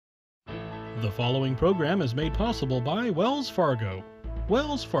The following program is made possible by Wells Fargo.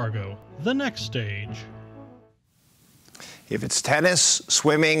 Wells Fargo, the next stage. If it's tennis,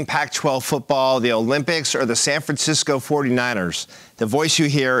 swimming, Pac-12 football, the Olympics, or the San Francisco 49ers, the voice you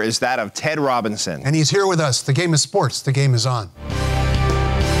hear is that of Ted Robinson. And he's here with us. The game is sports. The game is on.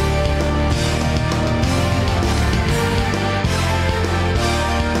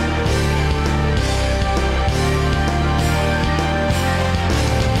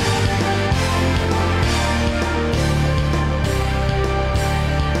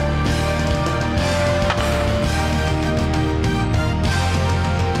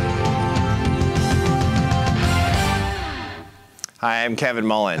 Hi, I'm Kevin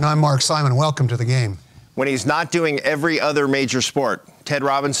Mullen. And I'm Mark Simon. Welcome to the game. When he's not doing every other major sport, Ted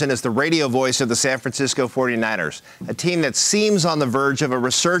Robinson is the radio voice of the San Francisco 49ers, a team that seems on the verge of a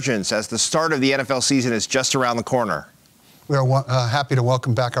resurgence as the start of the NFL season is just around the corner. We are happy to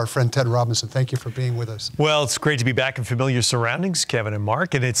welcome back our friend Ted Robinson. Thank you for being with us. Well, it's great to be back in familiar surroundings, Kevin and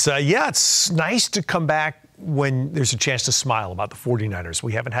Mark. And it's nice to come back when there's a chance to smile about the 49ers.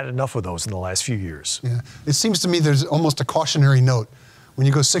 We haven't had enough of those in the last few years. Yeah, it seems to me there's almost a cautionary note. When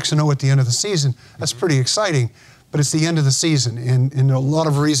you go 6-0 at the end of the season, that's pretty exciting, but it's the end of the season, and a lot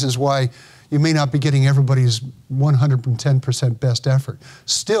of reasons why you may not be getting everybody's 110% best effort.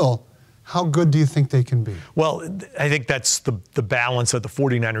 Still, how good do you think they can be? Well, I think that's the balance that the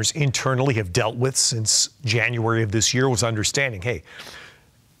 49ers internally have dealt with since January of this year, was understanding, hey,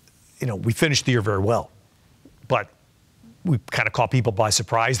 we finished the year very well, but we kind of caught people by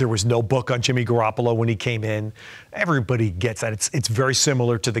surprise. There was no book on Jimmy Garoppolo when he came in. Everybody gets that. It's very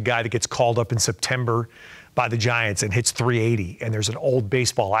similar to the guy that gets called up in September by the Giants and hits 380. And there's an old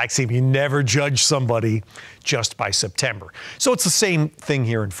baseball axiom: you never judge somebody just by September. So it's the same thing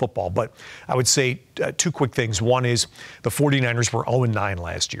here in football. But I would say two quick things. One is the 49ers were 0-9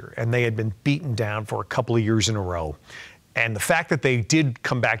 last year, and they had been beaten down for a couple of years in a row. And the fact that they did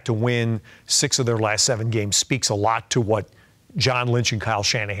come back to win 6 of their last 7 games speaks a lot to what John Lynch and Kyle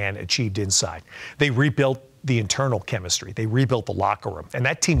Shanahan achieved inside. They rebuilt the internal chemistry. They rebuilt the locker room. And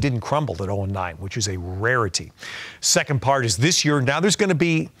that team didn't crumble at 0-9, which is a rarity. Second part is this year, now there's going to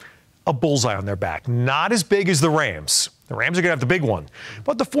be a bullseye on their back. Not as big as the Rams. The Rams are going to have the big one.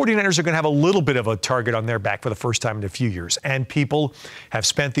 But the 49ers are going to have a little bit of a target on their back for the first time in a few years. And people have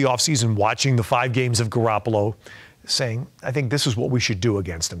spent the offseason watching the 5 games of Garoppolo, saying, I think this is what we should do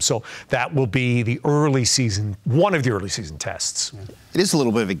against him. So that will be the early season, one of the early season tests. It is a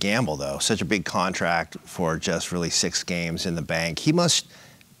little bit of a gamble, though. Such a big contract for just really 6 games in the bank. He must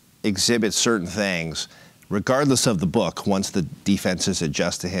exhibit certain things, regardless of the book, once the defenses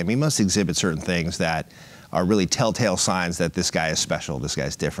adjust to him. He must exhibit certain things that are really telltale signs that this guy is special, this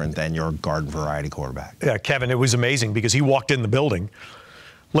guy's different than your garden variety quarterback. Yeah, Kevin, it was amazing because he walked in the building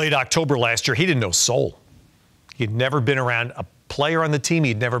late October last year. He didn't know soul. He'd never been around a player on the team.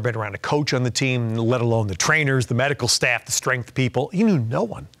 He'd never been around a coach on the team, let alone the trainers, the medical staff, the strength people. He knew no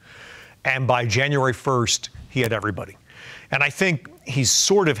one. And by January 1st, he had everybody. And I think he's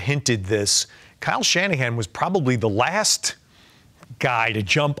sort of hinted this. Kyle Shanahan was probably the last guy to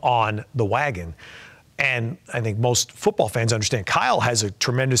jump on the wagon. And I think most football fans understand Kyle has a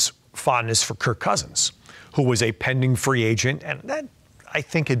tremendous fondness for Kirk Cousins, who was a pending free agent. And that, I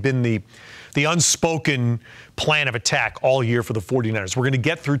think, had been the unspoken plan of attack all year for the 49ers. We're going to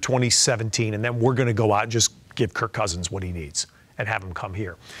get through 2017, and then we're going to go out and just give Kirk Cousins what he needs and have him come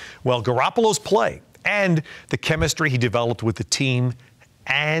here. Well, Garoppolo's play and the chemistry he developed with the team,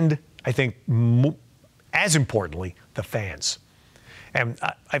 and I think as importantly, the fans. And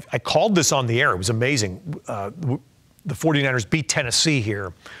I called this on the air. It was amazing. The 49ers beat Tennessee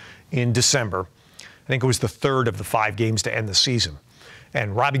here in December. I think it was the 3rd of the 5 games to end the season.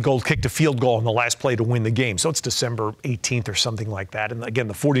 And Robbie Gould kicked a field goal on the last play to win the game. So it's December 18th or something like that. And again,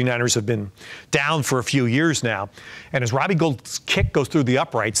 the 49ers have been down for a few years now. And as Robbie Gould's kick goes through the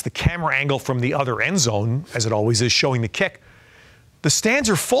uprights, the camera angle from the other end zone, as it always is, showing the kick, the stands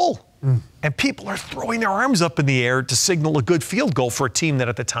are full. And people are throwing their arms up in the air to signal a good field goal for a team that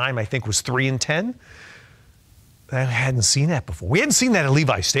at the time I think was 3-10. I hadn't seen that before. We hadn't seen that at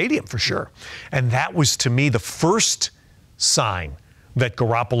Levi Stadium for sure. And that was, to me, the first sign that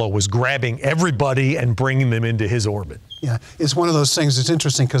Garoppolo was grabbing everybody and bringing them into his orbit. Yeah, it's one of those things. It's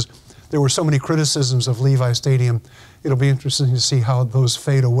interesting because there were so many criticisms of Levi Stadium. It'll be interesting to see how those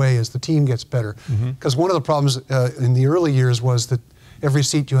fade away as the team gets better. Because one of the problems in the early years was that every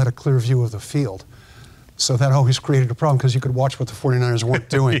seat you had a clear view of the field. So that always created a problem because you could watch what the 49ers weren't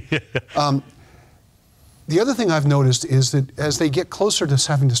doing. The other thing I've noticed is that as they get closer to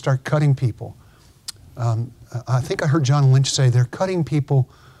having to start cutting people, I think I heard John Lynch say they're cutting people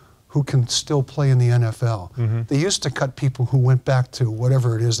who can still play in the NFL. They used to cut people who went back to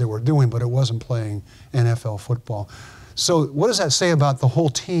whatever it is they were doing, but it wasn't playing NFL football. So what does that say about the whole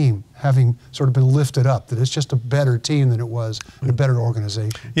team having sort of been lifted up, that it's just a better team than it was, and a better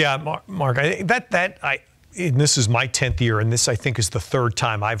organization? Yeah, Mark, and this is my 10th year, and this, I think, is the third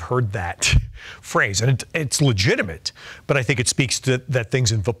time I've heard that phrase. And it's legitimate, but I think it speaks to that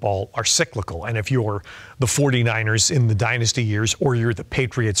things in football are cyclical. And if you're the 49ers in the dynasty years, or you're the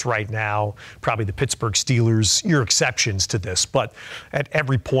Patriots right now, probably the Pittsburgh Steelers, you're exceptions to this. But at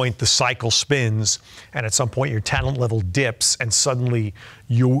every point, the cycle spins, and at some point, your talent level dips, and suddenly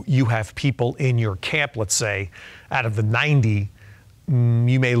you have people in your camp, let's say, out of the 90,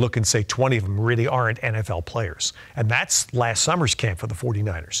 you may look and say 20 of them really aren't NFL players. And that's last summer's camp for the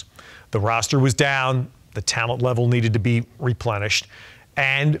 49ers. The roster was down. The talent level needed to be replenished.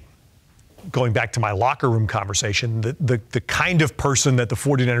 And going back to my locker room conversation, the kind of person that the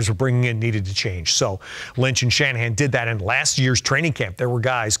 49ers were bringing in needed to change. So Lynch and Shanahan did that in last year's training camp. There were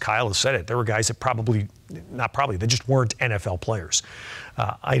guys, Kyle has said it, there were guys that they just weren't NFL players.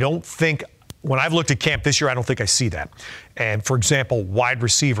 I don't think, when I've looked at camp this year, I don't think I see that. And for example, wide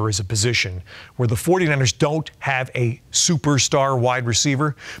receiver is a position where the 49ers don't have a superstar wide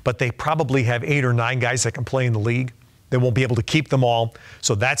receiver, but they probably have 8 or 9 guys that can play in the league. They won't be able to keep them all.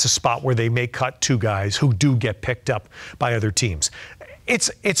 So that's a spot where they may cut 2 guys who do get picked up by other teams.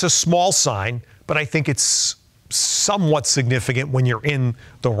 It's a small sign, but I think it's somewhat significant when you're in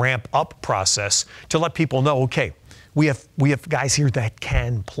the ramp up process to let people know, okay, we have guys here that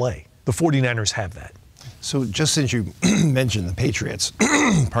can play. The 49ers have that. So just since you mentioned the Patriots,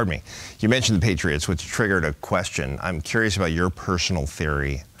 pardon me, you mentioned the Patriots, which triggered a question. I'm curious about your personal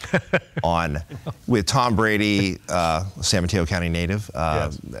theory on, with Tom Brady, San Mateo County native,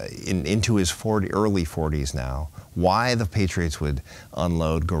 Yes. into his early 40s now, why the Patriots would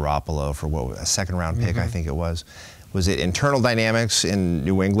unload Garoppolo for a second-round pick, I think it was. Was it internal dynamics in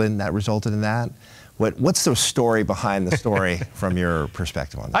New England that resulted in that? What's the story behind the story from your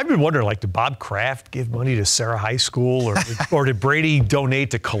perspective on that? I've been wondering, like, did Bob Kraft give money to Sarah High School, or did Brady donate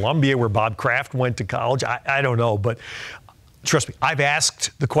to Columbia where Bob Kraft went to college? I don't know, but trust me, I've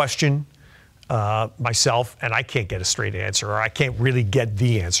asked the question myself, and I can't get a straight answer, or I can't really get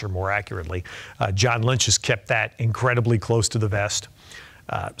the answer more accurately. John Lynch has kept that incredibly close to the vest.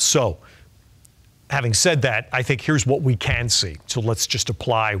 So, having said that, I think here's what we can see. So let's just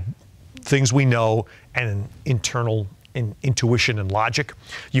apply things we know and internal intuition and logic.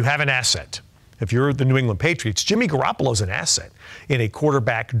 You have an asset. If you're the New England Patriots, Jimmy Garoppolo's an asset in a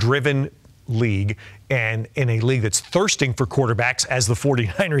quarterback-driven league, and in a league that's thirsting for quarterbacks, as the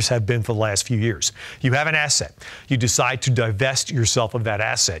 49ers have been for the last few years. You have an asset. You decide to divest yourself of that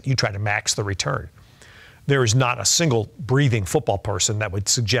asset. You try to max the return. There is not a single breathing football person that would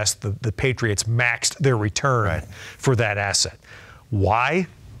suggest the Patriots maxed their return for that asset. Why?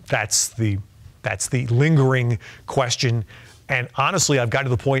 That's the lingering question. And honestly, I've got to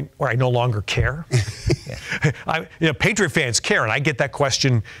the point where I no longer care. Patriot fans care, and I get that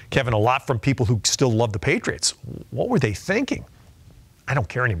question, Kevin, a lot from people who still love the Patriots. What were they thinking? I don't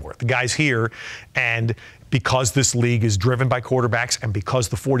care anymore. The guy's here, and because this league is driven by quarterbacks, and because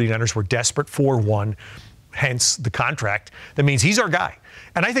the 49ers were desperate for one, hence the contract, that means he's our guy.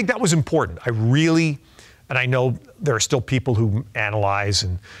 And I think that was important. And I know there are still people who analyze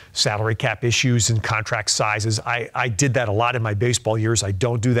and salary cap issues and contract sizes. I did that a lot in my baseball years. I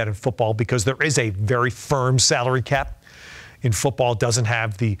don't do that in football because there is a very firm salary cap. In football, it doesn't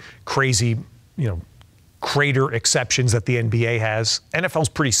have the crazy, crater exceptions that the NBA has. NFL's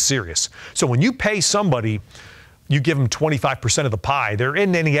pretty serious. So when you pay somebody, you give them 25% of the pie. There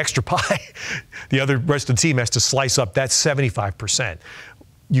isn't any extra pie. The rest of the team has to slice up that 75%.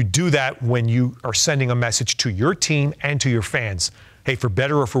 You do that when you are sending a message to your team and to your fans. Hey, for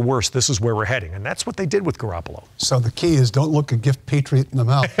better or for worse, this is where we're heading. And that's what they did with Garoppolo. So the key is don't look a gift Patriot in the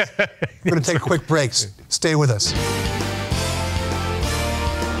mouth. We're going to take a quick break. Stay with us.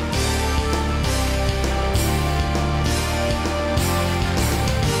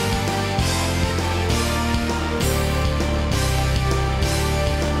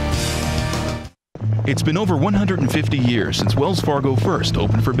 It's been over 150 years since Wells Fargo first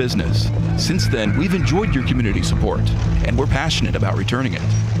opened for business. Since then, we've enjoyed your community support, and we're passionate about returning it.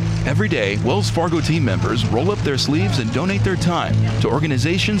 Every day, Wells Fargo team members roll up their sleeves and donate their time to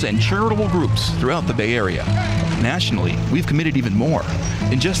organizations and charitable groups throughout the Bay Area. Nationally, we've committed even more.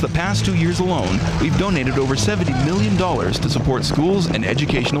 In just the past 2 years alone, we've donated over $70 million to support schools and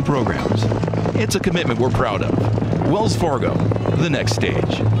educational programs. It's a commitment we're proud of. Wells Fargo, the next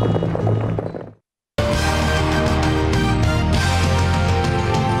stage.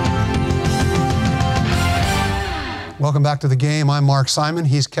 Welcome back to The Game. I'm Mark Simon.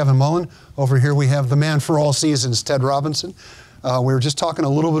 He's Kevin Mullen. Over here we have the man for all seasons, Ted Robinson. We were just talking a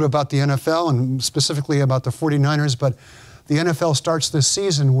little bit about the NFL and specifically about the 49ers, but the NFL starts this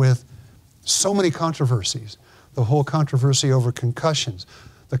season with so many controversies. The whole controversy over concussions,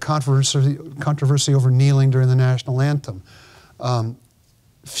 the controversy over kneeling during the national anthem.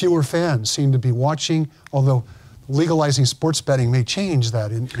 Fewer fans seem to be watching, although legalizing sports betting may change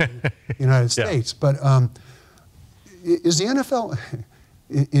that in the United States. But is the NFL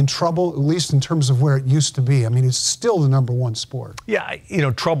in trouble, at least in terms of where it used to be? I mean, it's still the #1 sport. Yeah,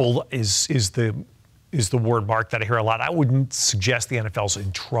 trouble is the word, Mark, that I hear a lot. I wouldn't suggest the NFL's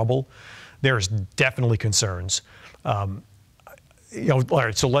in trouble. There's definitely concerns. All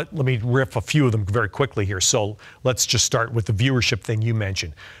right, so let me riff a few of them very quickly here. So let's just start with the viewership thing you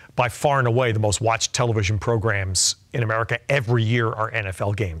mentioned. By far and away, the most watched television programs in America every year are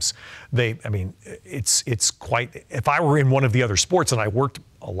NFL games. It's quite, if I were in one of the other sports, and I worked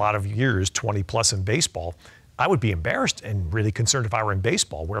a lot of years, 20 plus in baseball, I would be embarrassed and really concerned if I were in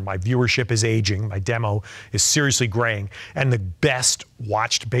baseball, where my viewership is aging, my demo is seriously graying, and the best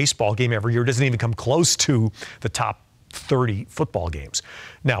watched baseball game every year doesn't even come close to the top 30 football games.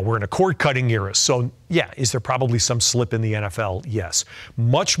 Now, we're in a cord-cutting era, so yeah, is there probably some slip in the NFL? Yes.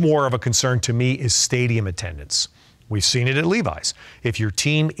 Much more of a concern to me is stadium attendance. We've seen it at Levi's. If your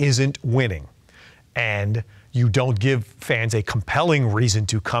team isn't winning and you don't give fans a compelling reason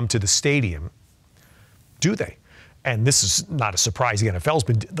to come to the stadium, do they? And this is not a surprise. The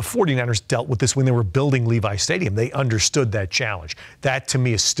the 49ers dealt with this when they were building Levi Stadium. They understood that challenge. That, to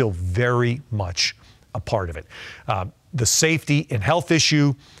me, is still very much a part of it. The safety and health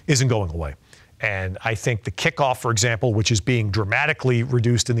issue isn't going away. And I think the kickoff, for example, which is being dramatically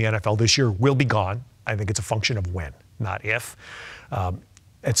reduced in the NFL this year, will be gone. I think it's a function of when, not if.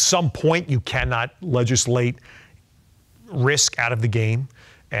 At some point, you cannot legislate risk out of the game.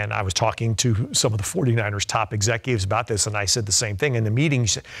 And I was talking to some of the 49ers top executives about this, and I said the same thing in the meeting.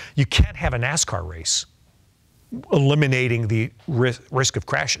 You can't have a NASCAR race eliminating the risk of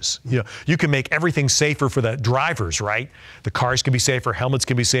crashes. You can make everything safer for the drivers, right? The cars can be safer, helmets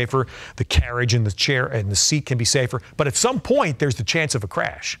can be safer, the carriage and the chair and the seat can be safer. But at some point, there's the chance of a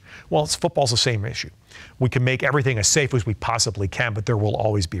crash. Well, football's the same issue. We can make everything as safe as we possibly can, but there will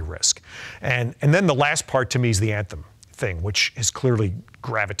always be risk. And then the last part to me is the anthem thing, which has clearly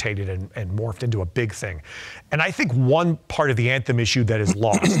gravitated and morphed into a big thing. And I think one part of the anthem issue that is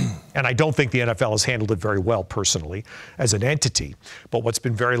lost, and I don't think the NFL has handled it very well personally as an entity, but what's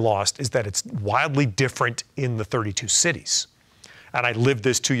been very lost is that it's wildly different in the 32 cities. And I lived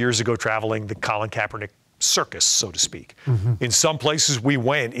this 2 years ago traveling the Colin Kaepernick circus, so to speak. In some places we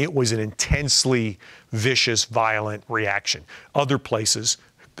went, it was an intensely vicious, violent reaction. Other places,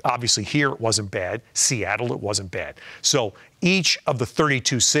 obviously here it wasn't bad. Seattle, it wasn't bad. So each of the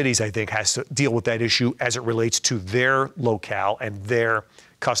 32 cities, I think, has to deal with that issue as it relates to their locale and their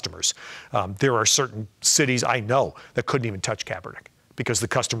customers. There are certain cities I know that couldn't even touch Kaepernick because the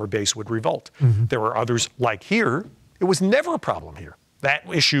customer base would revolt. There are others like here. It was never a problem here. That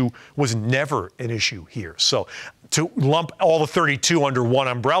issue was never an issue here. So to lump all the 32 under one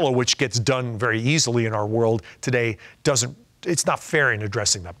umbrella, which gets done very easily in our world today, it's not fair in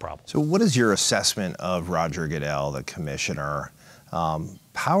addressing that problem. So what is your assessment of Roger Goodell, the commissioner?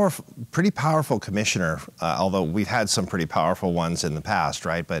 Pretty powerful commissioner, although we've had some pretty powerful ones in the past,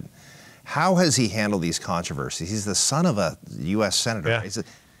 right? But how has he handled these controversies? He's the son of a U.S. senator. Yeah. He's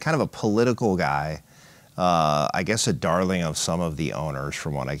kind of a political guy. I guess a darling of some of the owners,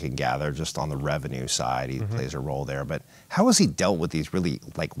 from what I can gather, just on the revenue side, he plays a role there. But how has he dealt with these really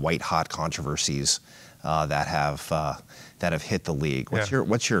like white-hot controversies that have hit the league?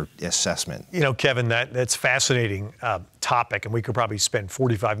 What's your assessment? Kevin, that's fascinating topic, and we could probably spend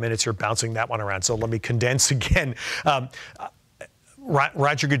 45 minutes here bouncing that one around. So let me condense again.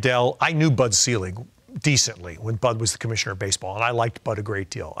 Roger Goodell, I knew Bud Selig decently when Bud was the commissioner of baseball, and I liked Bud a great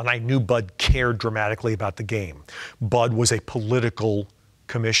deal. And I knew Bud cared dramatically about the game. Bud was a political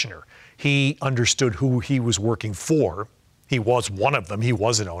commissioner. He understood who he was working for. He was one of them. He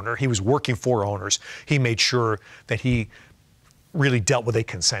was an owner. He was working for owners. He made sure that he really dealt with a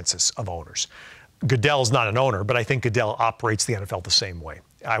consensus of owners. Goodell's not an owner, but I think Goodell operates the NFL the same way.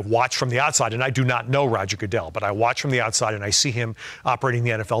 I watch from the outside, and I do not know Roger Goodell, but I watch from the outside and I see him operating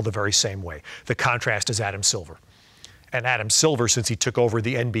the NFL the very same way. The contrast is Adam Silver. And Adam Silver, since he took over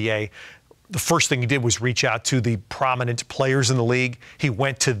the NBA, the first thing he did was reach out to the prominent players in the league. He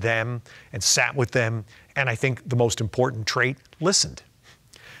went to them and sat with them. And I think the most important trait, listened.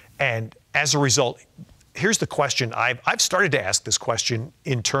 And as a result, here's the question. I've started to ask this question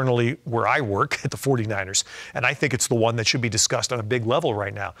internally where I work at the 49ers, and I think it's the one that should be discussed on a big level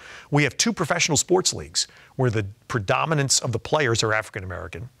right now. We have 2 professional sports leagues where the predominance of the players are African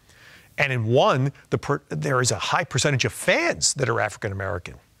American, and in one, there is a high percentage of fans that are African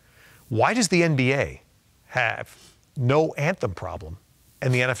American. Why does the NBA have no anthem problem,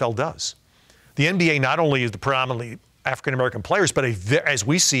 and the NFL does? The NBA not only is the predominantly African-American players, but as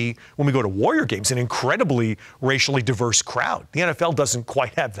we see when we go to Warrior games, an incredibly racially diverse crowd. The NFL doesn't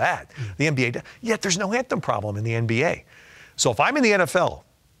quite have that. The NBA does. Yet there's no anthem problem in the NBA. So if I'm in the NFL,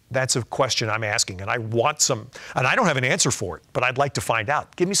 that's a question I'm asking, and I want some, and I don't have an answer for it, but I'd like to find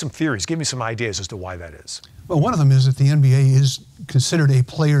out. Give me some theories, give me some ideas as to why that is. Well, one of them is that the NBA is considered a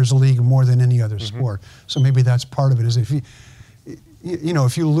players' league more than any other sport. So maybe that's part of it. Is if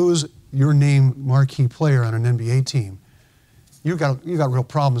if you lose your name marquee player on an NBA team, you got real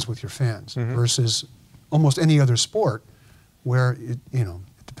problems with your fans versus almost any other sport where it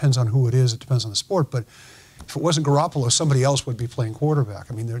depends on who it is, it depends on the sport. But if it wasn't Garoppolo, somebody else would be playing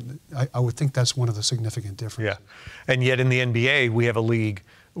quarterback. I mean, I would think that's one of the significant differences. Yeah, and yet in the NBA we have a league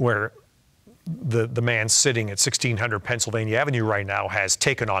where the man sitting at 1600 Pennsylvania Avenue right now has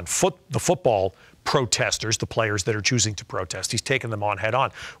taken on the football protesters, the players that are choosing to protest. He's taken them on head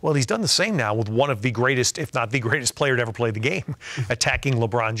on. Well, he's done the same now with one of the greatest, if not the greatest player to ever play the game, attacking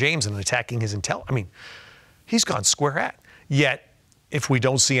LeBron James and attacking his intel. I mean, he's gone square at. Yet, if we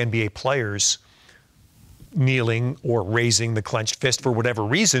don't see NBA players kneeling or raising the clenched fist for whatever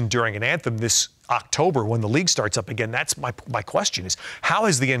reason during an anthem this October when the league starts up again, that's my question is, how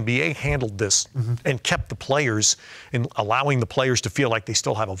has the NBA handled this and kept the players and allowing the players to feel like they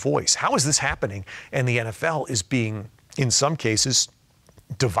still have a voice? How is this happening? And the NFL is being, in some cases,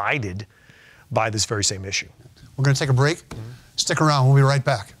 divided by this very same issue. We're going to take a break. Stick around. We'll be right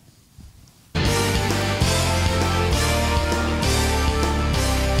back.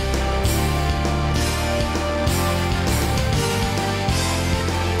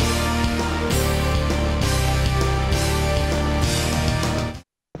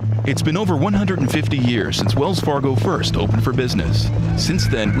 It's been over 150 years since Wells Fargo first opened for business. Since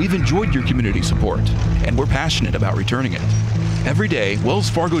then, we've enjoyed your community support, and we're passionate about returning it. Every day, Wells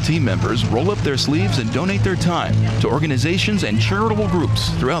Fargo team members roll up their sleeves and donate their time to organizations and charitable groups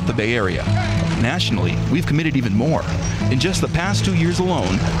throughout the Bay Area. Nationally, we've committed even more. In just the past 2 years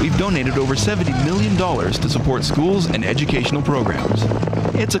alone, we've donated over $70 million to support schools and educational programs.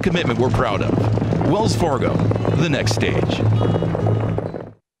 It's a commitment we're proud of. Wells Fargo, the next stage.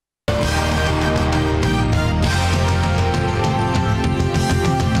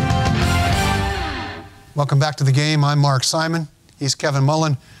 Welcome back to the game. I'm Mark Simon. He's Kevin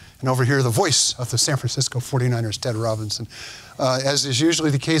Mullen. And over here, the voice of the San Francisco 49ers, Ted Robinson. As is usually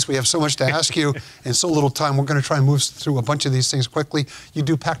the case, we have so much to ask you and so little time. We're going to try and move through a bunch of these things quickly. You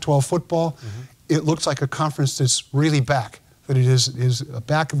do Pac-12 football. It looks like a conference that's really back, that it is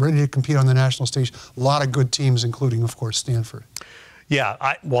back, ready to compete on the national stage. A lot of good teams, including, of course, Stanford. Yeah,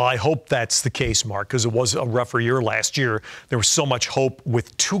 I hope that's the case, Mark, because it was a rougher year last year. There was so much hope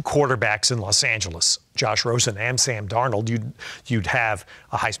with 2 quarterbacks in Los Angeles, Josh Rosen and Sam Darnold. You'd have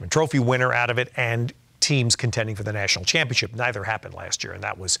a Heisman Trophy winner out of it and teams contending for the national championship. Neither happened last year, and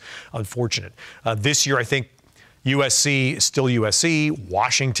that was unfortunate. This year, I think USC is still USC.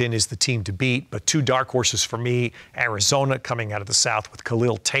 Washington is the team to beat, but 2 dark horses for me. Arizona coming out of the South with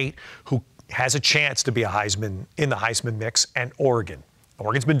Khalil Tate, who has a chance to be a Heisman in the Heisman mix, and Oregon.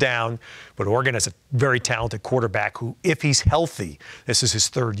 Oregon's been down, but Oregon has a very talented quarterback who, if he's healthy, this is his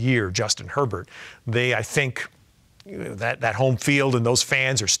 3rd year, Justin Herbert. I think that home field and those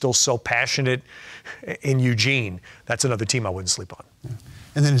fans are still so passionate in Eugene. That's another team I wouldn't sleep on. Yeah.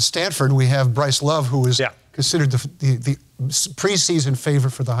 And then in Stanford, we have Bryce Love, who is considered the preseason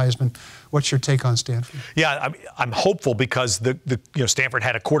favorite for the Heisman. What's your take on Stanford? Yeah, I'm hopeful because Stanford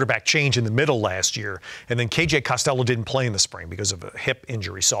had a quarterback change in the middle last year, and then KJ Costello didn't play in the spring because of a hip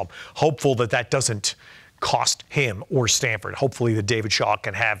injury. So I'm hopeful that doesn't cost him or Stanford. Hopefully that David Shaw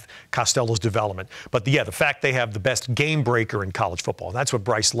can have Costello's development. But the fact they have the best game breaker in college football, and that's what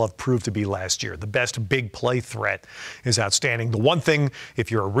Bryce Love proved to be last year. The best big play threat is outstanding. The one thing,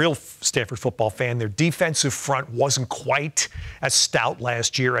 if you're a real Stanford football fan, their defensive front wasn't quite as stout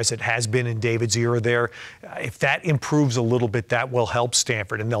last year as it has been in David's era there. If that improves a little bit, that will help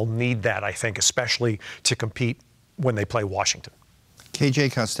Stanford, and they'll need that, I think, especially to compete when they play Washington.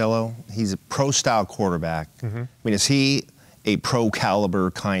 KJ Costello, he's a pro-style quarterback. I mean, is he a pro-caliber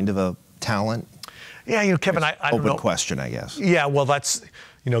kind of a talent? Yeah, Kevin, I don't know. Open question, I guess. Yeah, well, that's,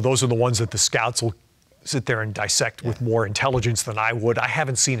 those are the ones that the scouts will sit there and dissect with more intelligence than I would. I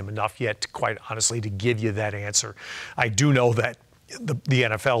haven't seen him enough yet, quite honestly, to give you that answer. I do know that the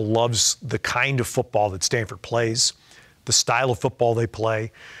NFL loves the kind of football that Stanford plays, the style of football they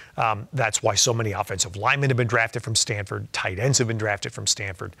play. That's why so many offensive linemen have been drafted from Stanford. Tight ends have been drafted from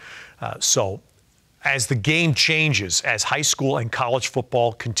Stanford. So as the game changes, as high school and college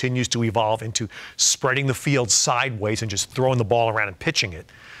football continues to evolve into spreading the field sideways and just throwing the ball around and pitching it,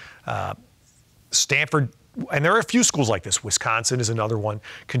 Stanford, and there are a few schools like this, Wisconsin is another one,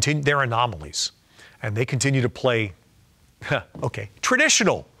 they're anomalies. And they continue to play,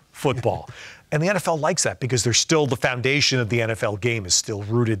 traditional football. And the NFL likes that because they're still, the foundation of the NFL game is still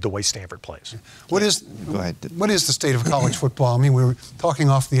rooted the way Stanford plays. Go ahead. What is the state of college football? I mean, we were talking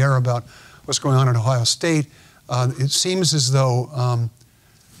off the air about what's going on at Ohio State. It seems as though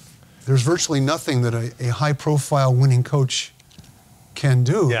there's virtually nothing that a high-profile winning coach can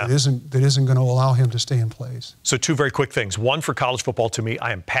do that isn't going to allow him to stay in place. So two very quick things. One, for college football, to me,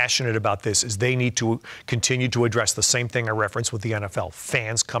 I am passionate about this, is they need to continue to address the same thing I referenced with the NFL,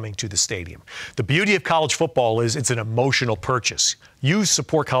 fans coming to the stadium. The beauty of college football is it's an emotional purchase. You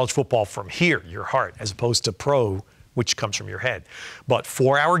support college football from here, your heart, as opposed to pro, which comes from your head. But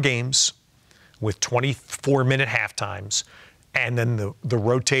 4-hour games with 24-minute halftimes, and then the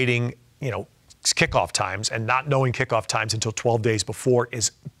rotating, kickoff times, and not knowing kickoff times until 12 days before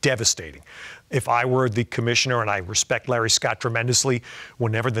is devastating. If I were the commissioner, and I respect Larry Scott tremendously,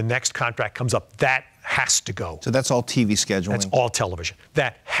 whenever the next contract comes up, that has to go. So that's all TV scheduling? That's all television.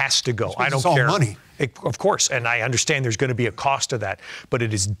 That has to go. I don't it's all care. Money. Of course, and I understand there's going to be a cost to that, but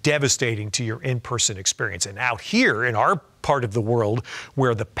it is devastating to your in-person experience. And out here in our part of the world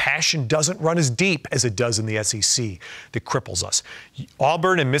where the passion doesn't run as deep as it does in the SEC, that cripples us.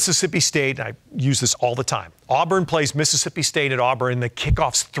 Auburn and Mississippi State, and I use this all the time, Auburn plays Mississippi State at Auburn, and the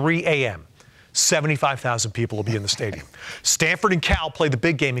kickoff's 3 a.m. 75,000 people will be in the stadium. Stanford and Cal play the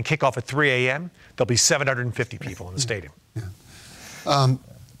big game and kick off at 3 a.m. There'll be 750 people in the stadium. Yeah.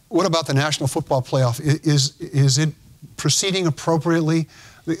 What about the National Football Playoff? Is it proceeding appropriately?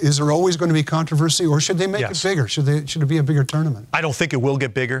 Is there always going to be controversy, or should they make it bigger? Should it be a bigger tournament? I don't think it will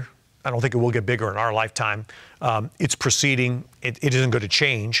get bigger. I don't think it will get bigger in our lifetime. It's proceeding. It isn't going to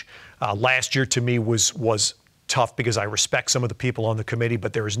change. Last year, to me, was tough because I respect some of the people on the committee,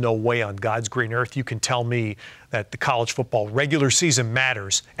 but there is no way on God's green earth you can tell me that the college football regular season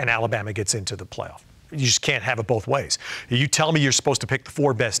matters and Alabama gets into the playoff. You just can't have it both ways. You tell me you're supposed to pick the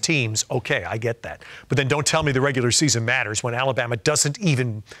 4 best teams, okay, I get that. But then don't tell me the regular season matters when Alabama doesn't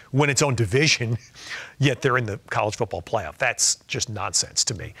even win its own division, yet they're in the college football playoff. That's just nonsense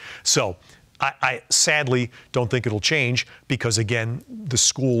to me. So I sadly don't think it'll change because, again, the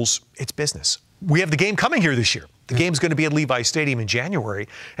schools, it's business. We have the game coming here this year. The game's going to be at Levi Stadium in January.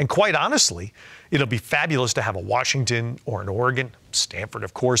 And quite honestly, it'll be fabulous to have a Washington or an Oregon, Stanford,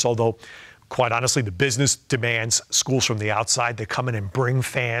 of course, although quite honestly, the business demands schools from the outside that come in and bring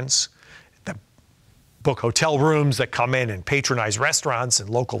fans, that book hotel rooms, that come in and patronize restaurants and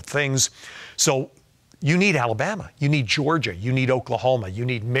local things. So you need Alabama, you need Georgia, you need Oklahoma, you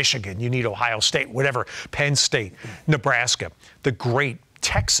need Michigan, you need Ohio State, whatever, Penn State, Nebraska, the great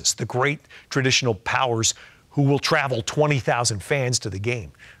Texas, the great traditional powers who will travel 20,000 fans to the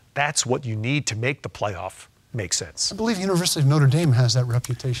game. That's what you need to make the playoff make sense. I believe University of Notre Dame has that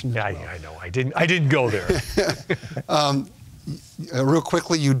reputation. Yeah, I know. I didn't go there. Real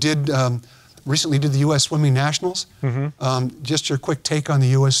quickly, you did recently did the U.S. Swimming Nationals. Mm-hmm. Just your quick take on the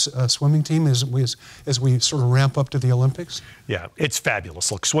U.S. Swimming team as we sort of ramp up to the Olympics. Yeah, it's fabulous.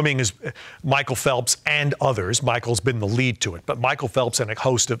 Look, swimming is Michael Phelps and others. Michael's been the lead to it, but Michael Phelps and a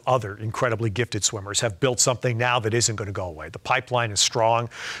host of other incredibly gifted swimmers have built something now that isn't going to go away. The pipeline is strong.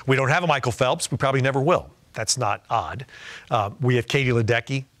 We don't have a Michael Phelps. We probably never will. That's not odd. We have Katie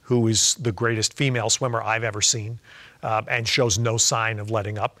Ledecky, who is the greatest female swimmer I've ever seen, and shows no sign of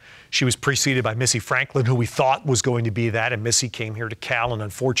letting up. She was preceded by Missy Franklin, who we thought was going to be that, and Missy came here to Cal, and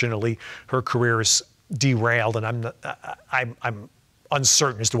unfortunately, her career is derailed, and I'm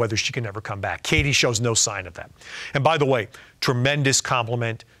uncertain as to whether she can ever come back. Katie shows no sign of that. And by the way, tremendous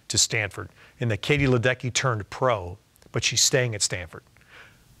compliment to Stanford in that Katie Ledecky turned pro, but she's staying at Stanford.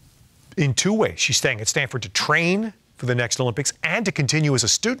 In 2 ways. She's staying at Stanford to train for the next Olympics and to continue as a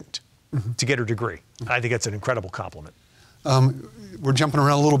student to get her degree. I think that's an incredible compliment. We're jumping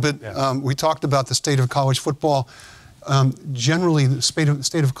around a little bit. Yeah. We talked about the state of college football, generally the state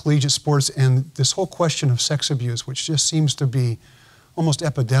of collegiate sports, and this whole question of sex abuse, which just seems to be almost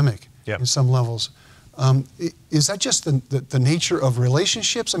epidemic in some levels. Is that just the nature of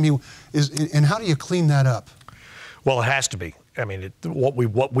relationships? I mean, and how do you clean that up? Well, it has to be. I mean,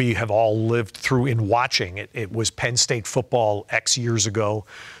 what we have all lived through in watching it. It was Penn State football X years ago,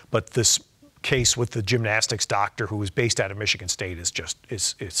 but this case with the gymnastics doctor who was based out of Michigan State is just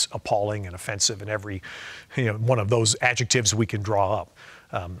it's appalling and offensive in every, one of those adjectives we can draw up,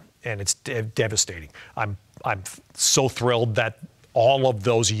 and it's devastating. I'm so thrilled that all of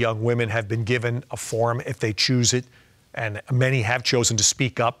those young women have been given a forum if they choose it, and many have chosen to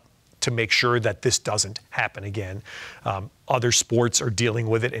speak up to make sure that this doesn't happen again. Other sports are dealing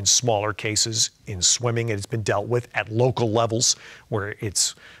with it in smaller cases. In swimming, it's been dealt with at local levels where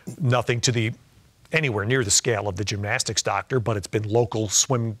it's nothing to anywhere near the scale of the gymnastics doctor, but it's been local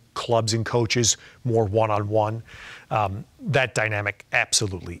swim clubs and coaches, more one-on-one. That dynamic,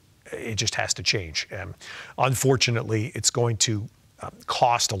 absolutely, it just has to change. Unfortunately, it's going to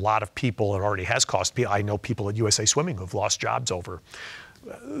cost a lot of people. It already has cost people. I know people at USA Swimming who have lost jobs over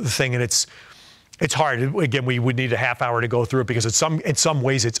the thing, and it's hard. Again, we would need a half hour to go through it because in some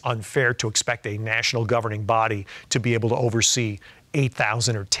ways it's unfair to expect a national governing body to be able to oversee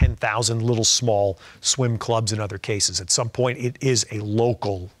 8,000 or 10,000 little small swim clubs in other cases. At some point, it is a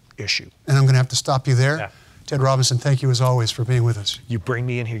local issue. And I'm going to have to stop you there. Yeah. Ted Robinson, thank you as always for being with us. You bring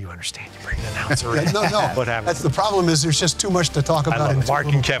me in here, you understand. You bring an announcer in. No. What happens? That's the problem is there's just too much to talk about. I love it. Mark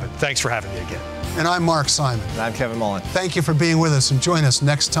and Kevin, thanks for having me again. And I'm Mark Simon. And I'm Kevin Mullen. Thank you for being with us, and join us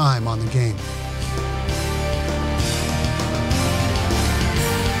next time on The Game.